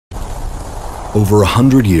Over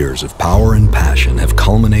 100 years of power and passion have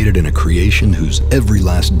culminated in a creation whose every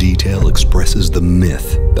last detail expresses the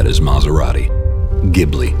myth that is Maserati,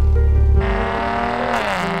 Ghibli.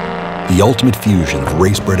 The ultimate fusion of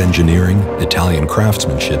race-bred engineering, Italian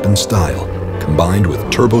craftsmanship and style, combined with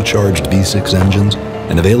turbocharged V6 engines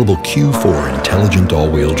and available Q4 intelligent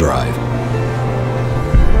all-wheel drive.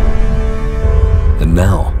 And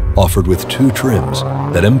now, offered with two trims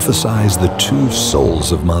that emphasize the two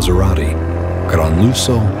souls of Maserati, Gran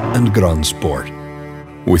Lusso and Gran Sport.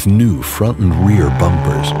 With new front and rear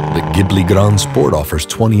bumpers, the Ghibli Gran Sport offers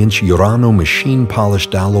 20-inch Urano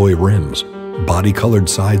machine-polished alloy rims, body-colored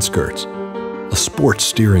side skirts, a sports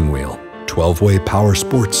steering wheel, 12-way power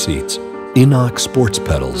sports seats, Inox sports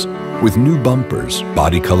pedals, with new bumpers,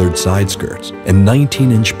 body-colored side skirts, and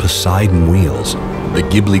 19-inch Poseidon wheels. The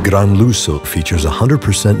Ghibli Gran Lusso features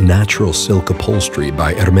 100% natural silk upholstery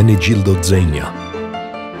by Ermenegildo Zegna,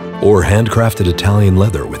 or handcrafted Italian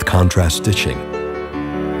leather with contrast stitching.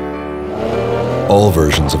 All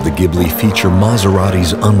versions of the Ghibli feature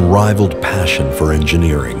Maserati's unrivaled passion for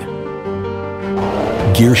engineering.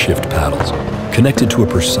 Gear shift paddles, connected to a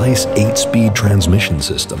precise 8-speed transmission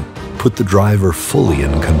system, put the driver fully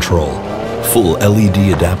in control. Full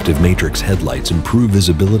LED adaptive matrix headlights improve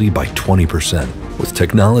visibility by 20%, with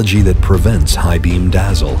technology that prevents high beam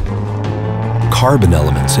dazzle. Carbon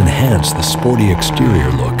elements enhance the sporty exterior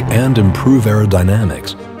look and improve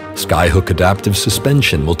aerodynamics. Skyhook adaptive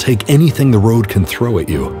suspension will take anything the road can throw at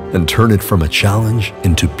you and turn it from a challenge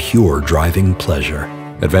into pure driving pleasure.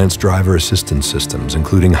 Advanced driver assistance systems,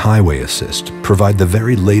 including highway assist, provide the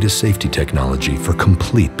very latest safety technology for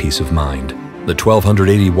complete peace of mind. The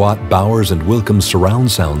 1280-watt Bowers & Wilkins surround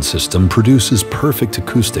sound system produces perfect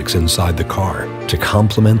acoustics inside the car to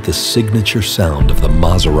complement the signature sound of the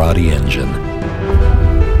Maserati engine.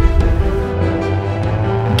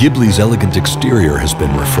 Ghibli's elegant exterior has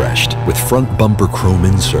been refreshed with front bumper chrome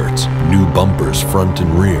inserts, new bumpers front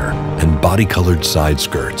and rear, and body-colored side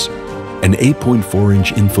skirts. An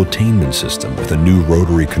 8.4-inch infotainment system with a new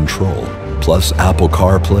rotary control, plus Apple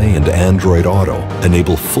CarPlay and Android Auto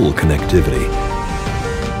enable full connectivity.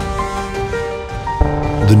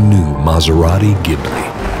 The new Maserati Ghibli,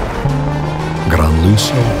 Gran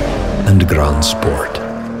Lusso and Gran Sport.